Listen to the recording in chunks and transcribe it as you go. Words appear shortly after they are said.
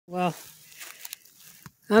Well,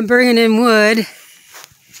 I'm bringing in wood,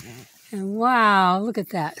 and wow, look at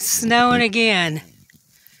that, snowing again.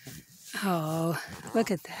 Oh,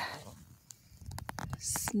 look at that,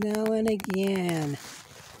 snowing again.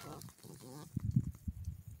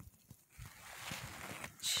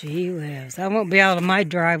 Gee whiz, I won't be out of my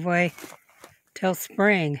driveway till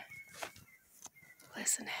spring.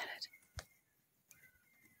 Listen at it.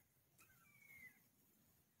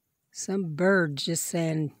 Some bird just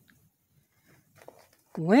saying,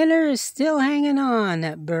 winter is still hanging on,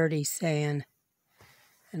 that birdie's saying.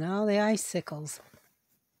 And all the icicles.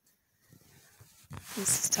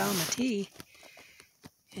 This is Tommy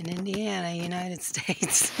in Indiana, United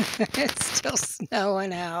States. It's still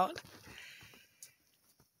snowing out.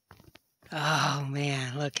 Oh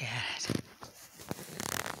man, look at it.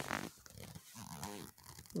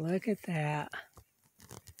 Look at that.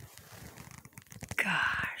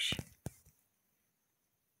 Gosh.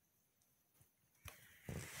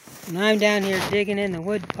 And I'm down here digging in the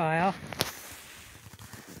wood pile.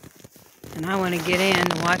 And I want to get in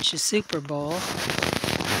and watch the Super Bowl. I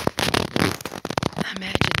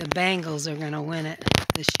imagine the Bengals are going to win it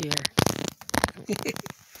this year.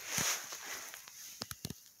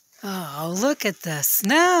 Oh, look at the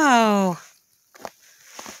snow.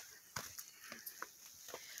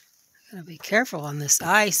 Gotta be careful on this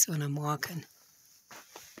ice when I'm walking.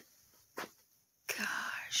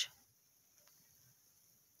 Gosh.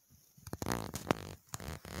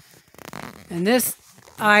 And this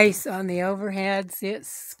ice on the overhead, see it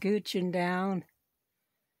scooching down.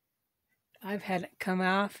 I've had it come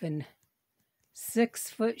off in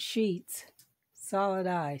 6-foot sheets, solid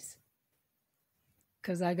ice,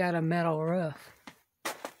 because I got a metal roof.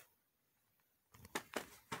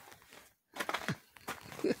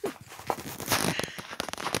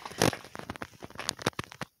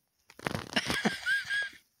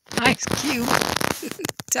 Ice cube,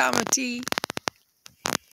 Tommy T.